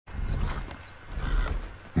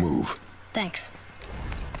Move. Thanks.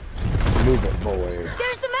 Move it, boy.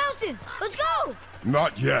 There's the mountain! Let's go!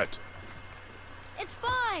 Not yet. It's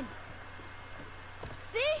fine.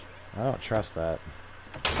 See? I don't trust that.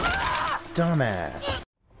 Dumbass.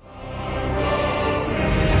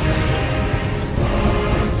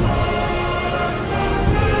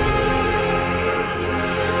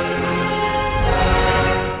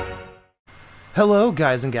 Hello,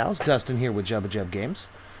 guys and gals. Dustin here with Jubba Jub Games.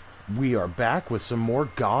 We are back with some more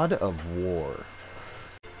God of War.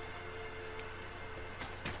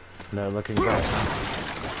 No looking back.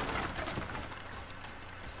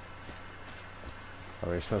 Are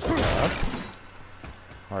we supposed to go up?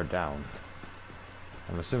 Or down?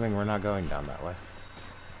 I'm assuming we're not going down that way.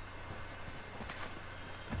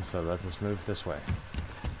 So let us move this way.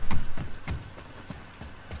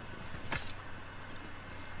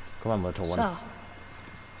 Come on, little one. So,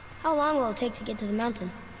 how long will it take to get to the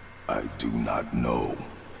mountain? I do not know.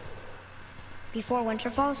 Before winter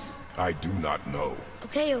falls? I do not know.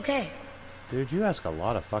 Okay. Dude, you ask a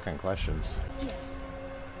lot of fucking questions.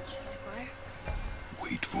 Should I fire?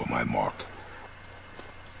 Wait for my mark.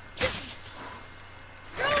 There's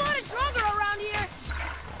a lot of Draugr around here!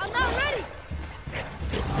 I'm not ready!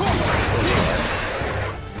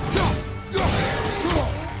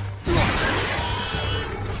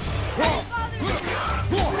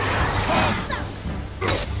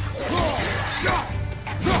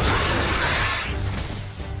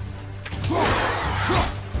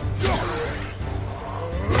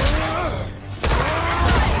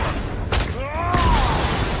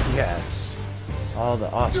 Yes. All the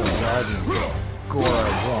awesome blood and gore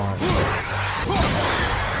I want.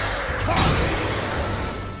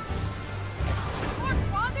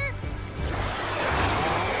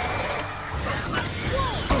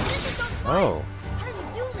 Oh. How does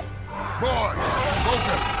it do that? Boy,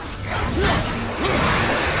 focus.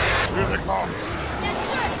 Here they come.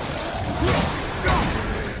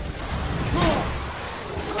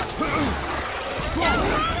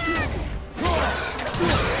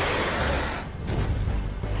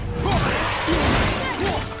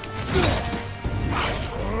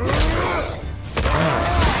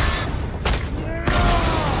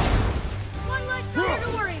 One less Draugr to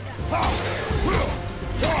worry about.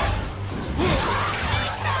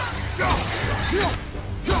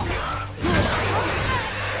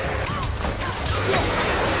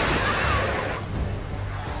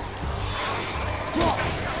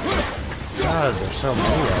 God, there's so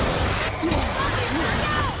many of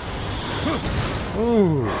them.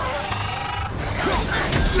 Ooh.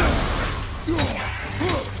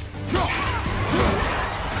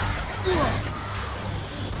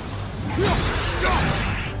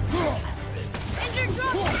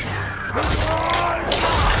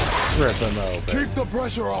 Rip him open. Keep the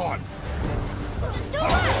pressure on.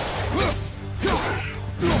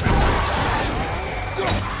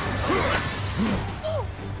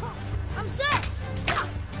 I'm set!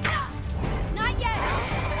 Not yet!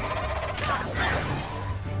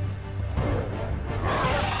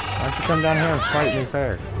 Why don't you come down here and fight me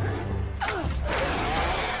fair?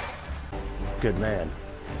 Good man.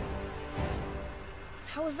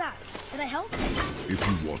 How was that? Did I help? If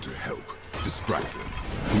you want to help, distract them.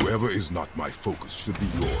 Whoever is not my focus should be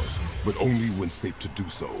yours, but only when safe to do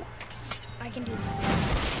so. I can do that.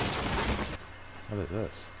 What is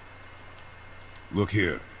this? Look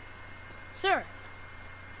here. Sir,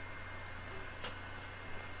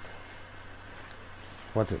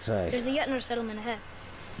 What's it say? there's a Yetnar settlement ahead.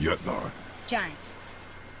 Yetnar, Giants.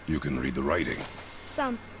 you can read the writing.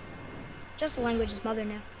 Some. Just the language is mother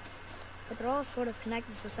knew. But they're all sort of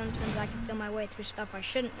connected, so sometimes I can feel my way through stuff I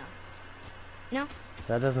shouldn't know. You know?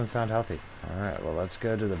 That doesn't sound healthy. Alright, well let's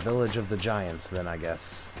go to the village of the giants then, I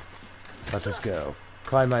guess. Let us go.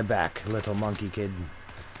 Climb my back, little monkey kid,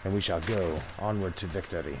 and we shall go onward to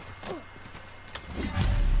victory.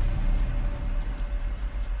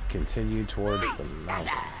 Continue towards the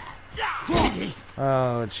mountain.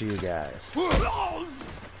 Oh, it's you guys.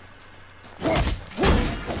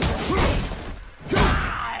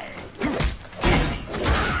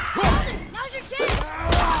 Now's your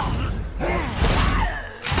chance!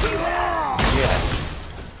 Yeah.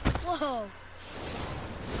 Whoa.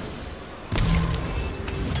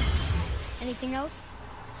 Anything else?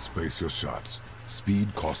 Space your shots.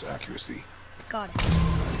 Speed costs accuracy. Got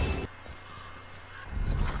it.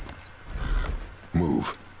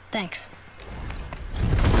 Move. Thanks.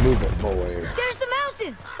 Move it, boy. There's the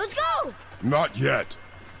mountain! Let's go! Not yet.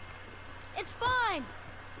 It's fine!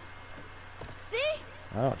 See?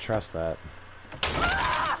 I don't trust that.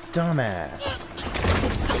 Dumbass.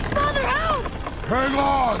 Father, help! Hang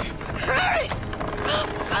on! Hurry!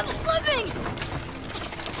 I'm slipping!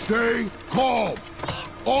 Stay calm.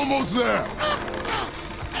 Almost there.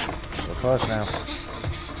 We're close now.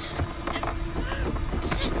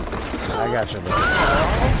 I got you, buddy.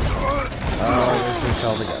 Oh, we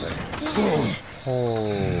fell together.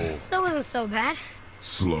 Oh. That wasn't so bad.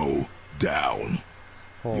 Slow down.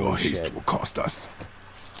 Holy Your haste shit. will cost us.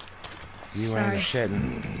 You Sorry. ain't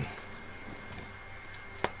shitting.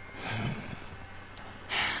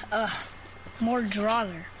 More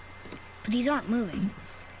Draugr. But these aren't moving.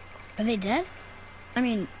 Are they dead? I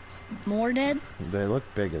mean, more dead? They look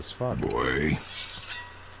big as fuck. Boy.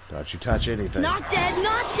 Don't you touch anything. Not dead,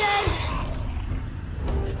 not dead!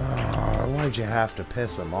 Oh, why'd you have to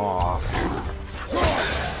piss them off?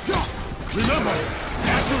 Remember,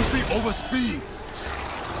 accuracy over speed.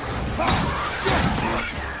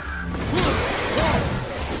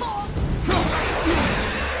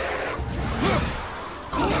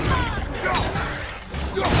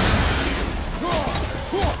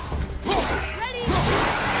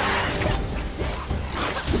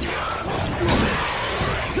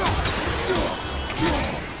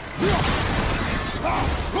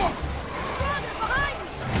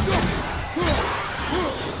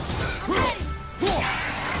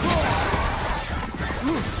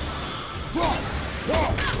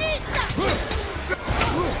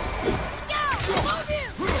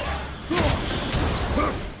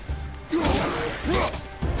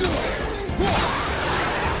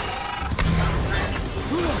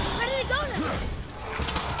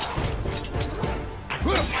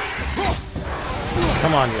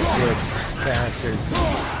 Come on, you good bastards.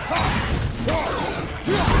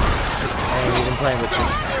 I ain't even playing with you.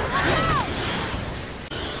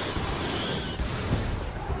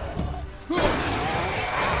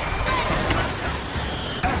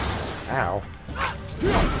 Ow.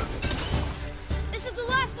 This is the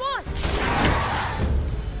last one!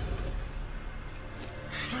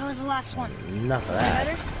 That was the last one. Enough of that.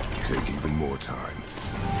 Better? Take even more time.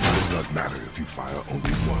 It does not matter if you fire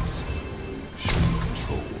only once. Show me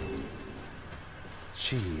control.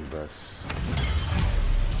 Jeebus.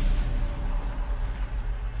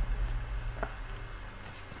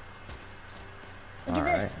 Look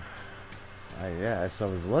at this. Yes, I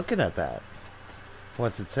was looking at that.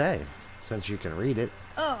 What's it say? Since you can read it.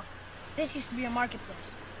 Oh, this used to be a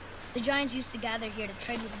marketplace. The giants used to gather here to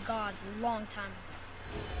trade with the gods a long time ago.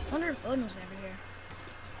 Wonder if Odin was ever here.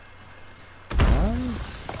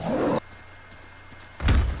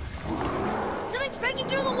 Something's breaking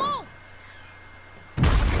through the wall!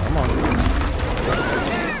 Come on.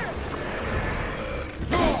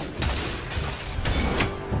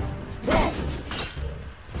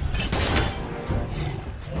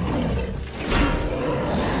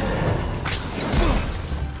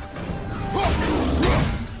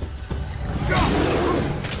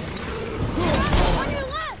 On your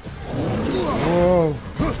left! Whoa.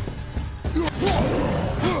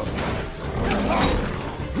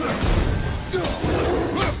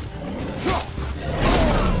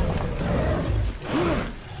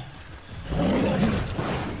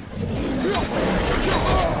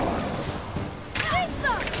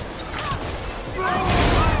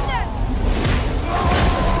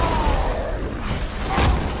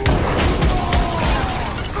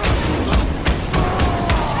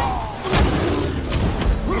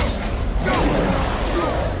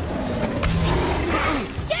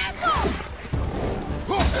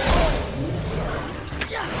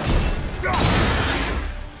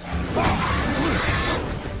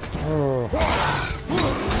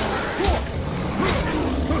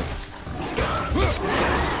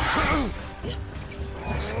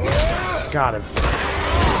 Got him.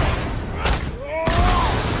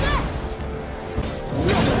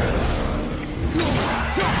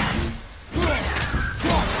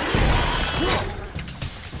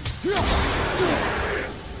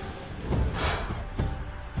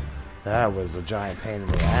 That was a giant pain in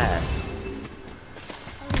the ass.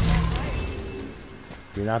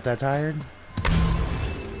 You're not that tired?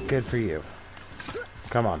 Good for you.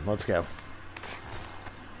 Come on, let's go.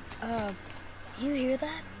 Do you hear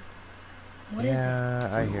that? What is it? Yeah,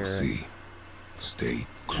 I hear it. See. Stay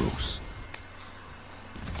close.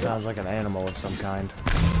 Sounds like an animal of some kind.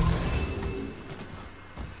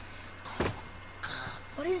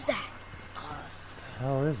 What is that? The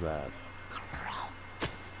hell is that?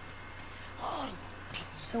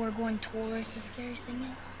 So we're going towards the scary signal?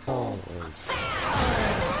 Holy.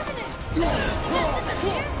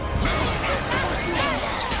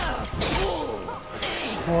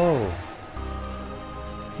 Whoa.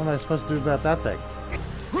 What am I supposed to do about that thing?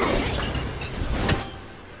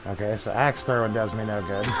 Okay, so axe throwing does me no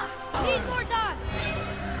good. Need more time.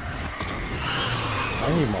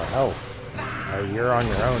 I need more help. You're on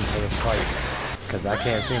your own for this fight, because I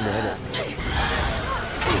can't seem to hit it.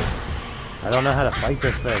 I don't know how to fight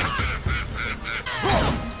this thing.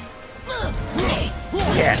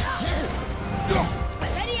 Yes!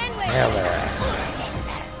 Nail their ass.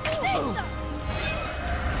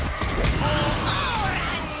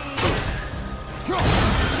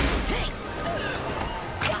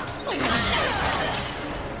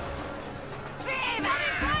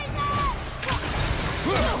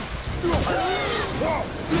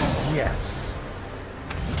 Yes.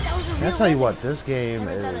 I'll tell you what, this game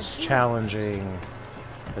is challenging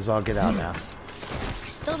as all get out now. I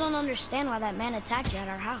still don't understand why that man attacked you at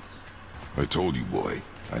our house. I told you, boy.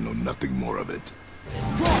 I know nothing more of it.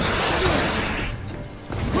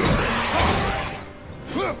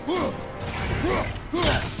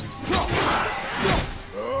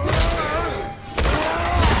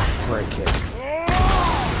 Great kick.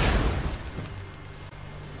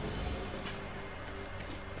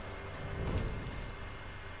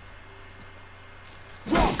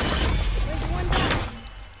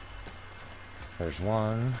 There's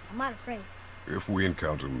one. I'm not afraid. If we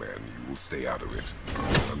encounter men, you will stay out of it.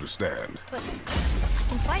 Understand? But I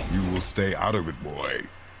can fight. You will stay out of it, boy.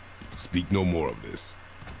 Speak no more of this.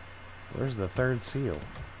 Where's the third seal?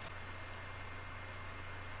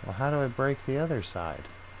 Well, how do I break the other side?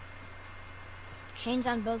 Chains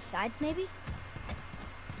on both sides, maybe?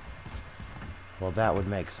 Well, that would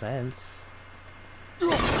make sense.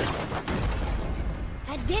 That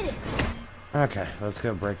did it. Okay, let's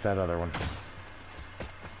go break that other one.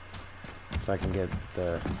 So I can get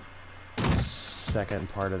the second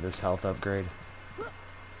part of this health upgrade.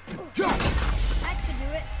 That should do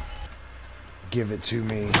it. Give it to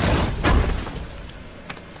me.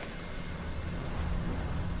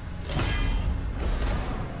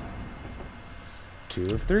 Two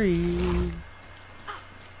of three.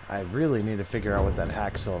 I really need to figure out what that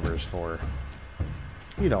hack silver is for.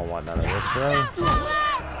 You don't want none of this, bro.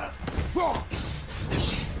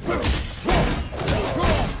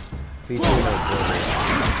 Be too late,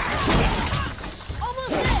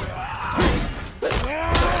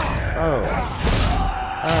 Oh.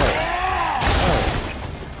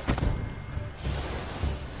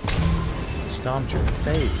 Stomped your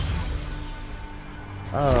face.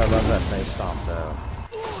 Oh, I love that face stomp, though.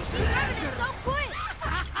 Don't quit.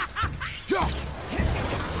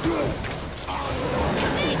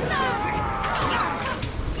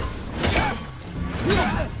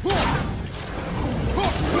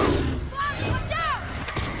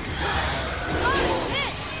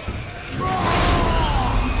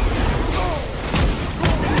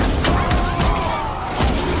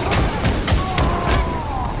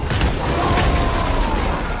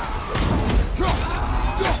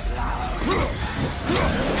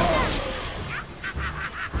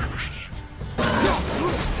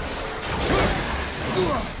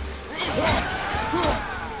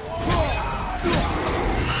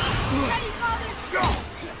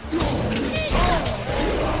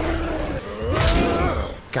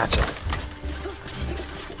 Gotcha.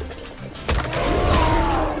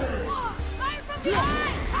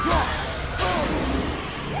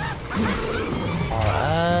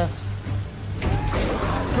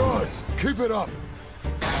 Good. Keep it up.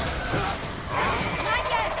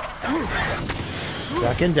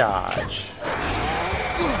 Duck and dodge.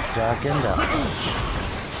 Duck and dodge.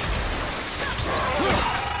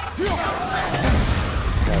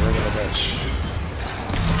 Got rid of the bitch.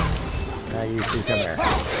 Now you two come here.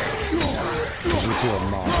 You two are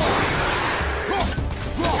mom.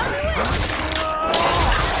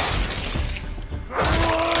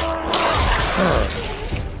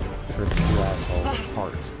 Rip you assholes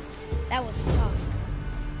apart. That was tough.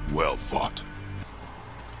 Well fought.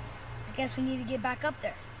 I guess we need to get back up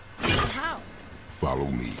there. But how? Follow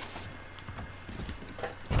me.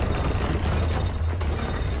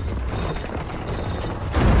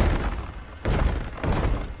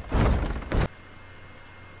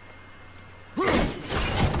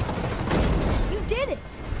 You did it!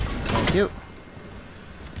 Thank you.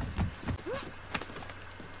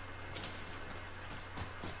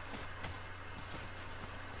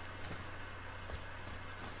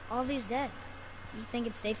 All these dead. You think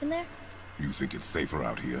it's safe in there? You think it's safer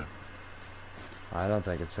out here? I don't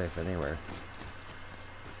think it's safe anywhere.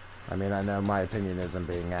 I mean, I know my opinion isn't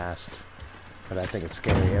being asked, but I think it's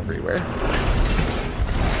scary everywhere.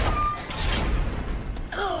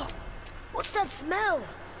 Oh, what's that smell?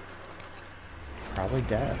 Probably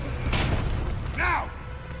death. Now!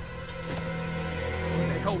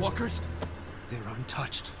 The Hellwalkers? They're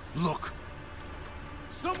untouched. Look!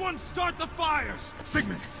 Someone start the fires!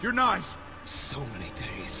 Sigmund, your knives! So many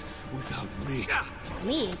days without meat.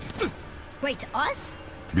 Meat? Wait, us?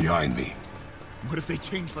 Behind me. What if they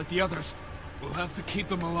change like the others? We'll have to keep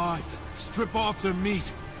them alive. Strip off their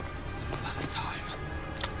meat. A little at a time.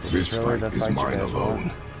 This really fight the is fight you mine guys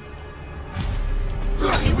alone.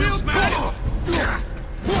 Wheels back!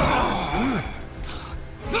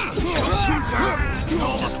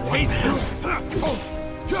 Just taste them!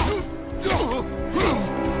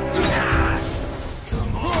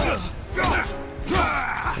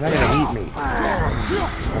 You're not gonna eat me.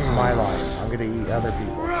 That's my line. I'm gonna eat other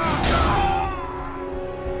people.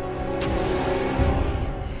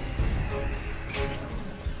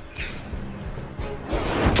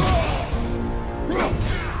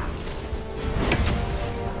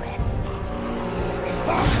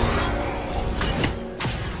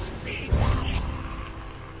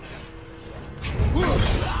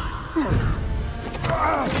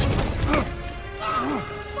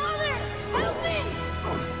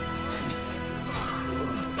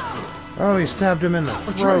 Oh, he stabbed him in the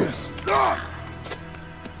throat. Atreus!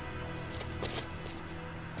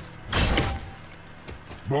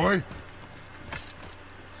 Boy?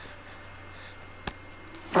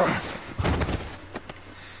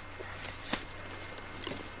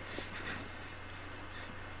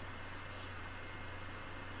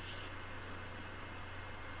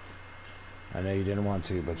 I know you didn't want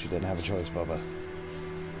to, but you didn't have a choice, Bubba.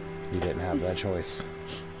 You didn't have that choice.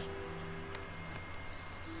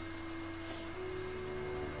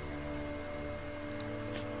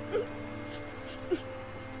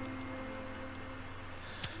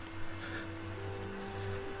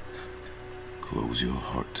 Close your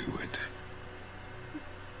heart to it.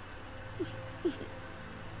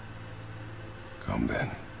 Come then.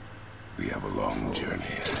 We have a long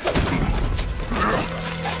journey.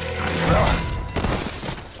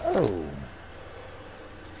 Oh.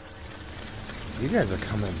 You guys are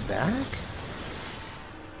coming back?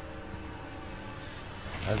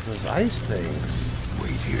 As those ice things.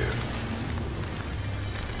 Wait here.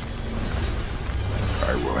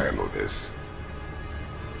 I will handle this.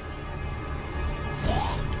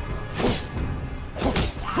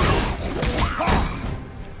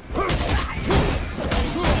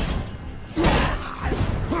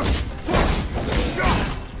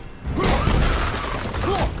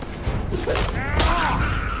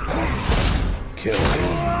 Kill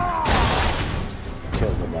them.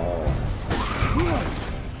 Kill them all.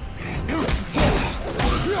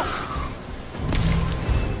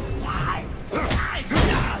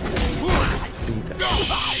 Beat the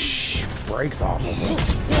brakes off of them.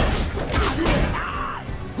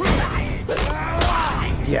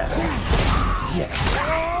 Yes. Yes.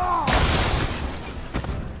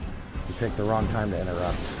 You picked the wrong time to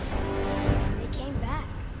interrupt. They came back.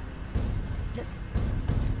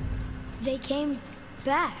 They came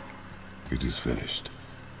back. It is finished.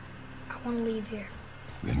 I want to leave here.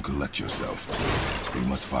 Then collect yourself. We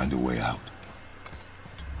must find a way out.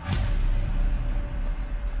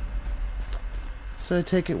 So I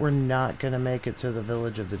take it we're not gonna make it to the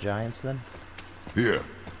village of the giants then? Here.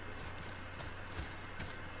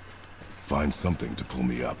 Find something to pull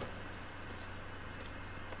me up.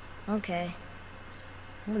 Okay.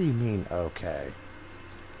 What do you mean, okay?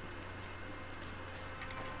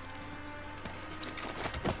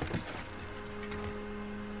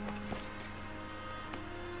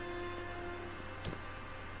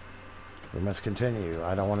 We must continue.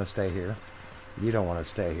 I don't want to stay here. You don't want to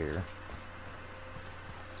stay here.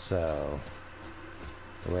 So,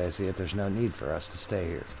 the way I see it, there's no need for us to stay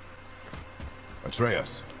here.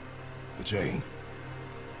 Atreus. The chain.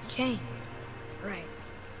 The chain. Right.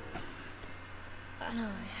 I know,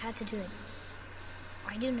 I had to do it.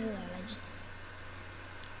 I do know that, I just...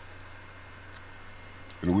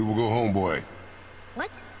 And we will go home, boy.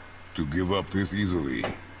 What? To give up this easily.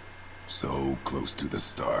 So close to the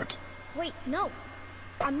start. Wait, no.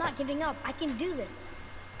 I'm not giving up. I can do this.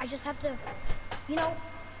 I just have to, you know,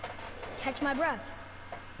 catch my breath.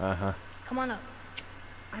 Uh-huh. Come on up.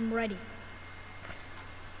 I'm ready.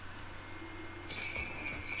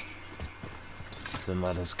 Then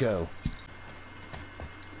let us go.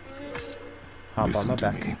 Hop on Listen my to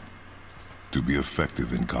back. me. To be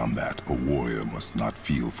effective in combat, a warrior must not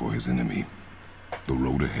feel for his enemy. The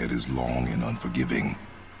road ahead is long and unforgiving.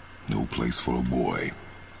 No place for a boy.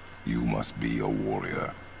 You must be a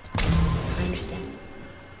warrior. I understand.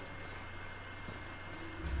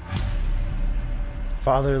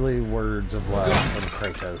 Fatherly words of love from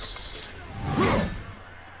Kratos.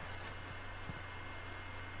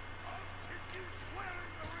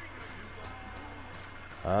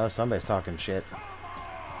 Somebody's talking shit.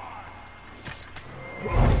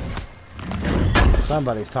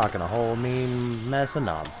 Somebody's talking a whole mean mess of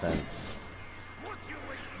nonsense.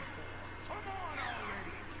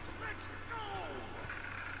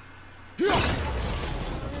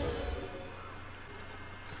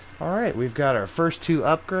 Alright, we've got our first 2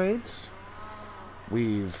 upgrades.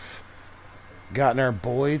 We've gotten our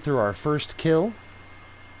boy through our first kill.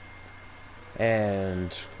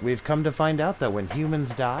 And we've come to find out that when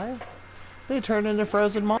humans die, they turn into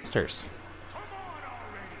frozen monsters.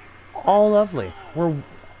 All lovely.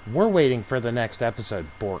 We're waiting for the next episode,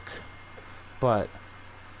 Bork. But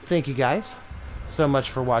thank you guys so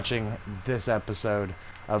much for watching this episode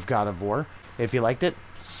of God of War. If you liked it,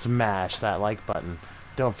 smash that like button.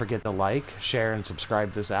 Don't forget to like, share, and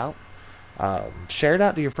subscribe this out. Share it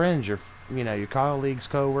out to your friends, your colleagues,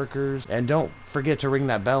 co-workers, and don't forget to ring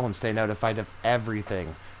that bell and stay notified of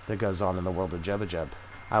everything that goes on in the world of Jubba Jub.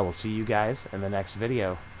 I will see you guys in the next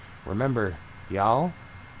video. Remember, y'all,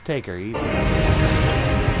 take her easy.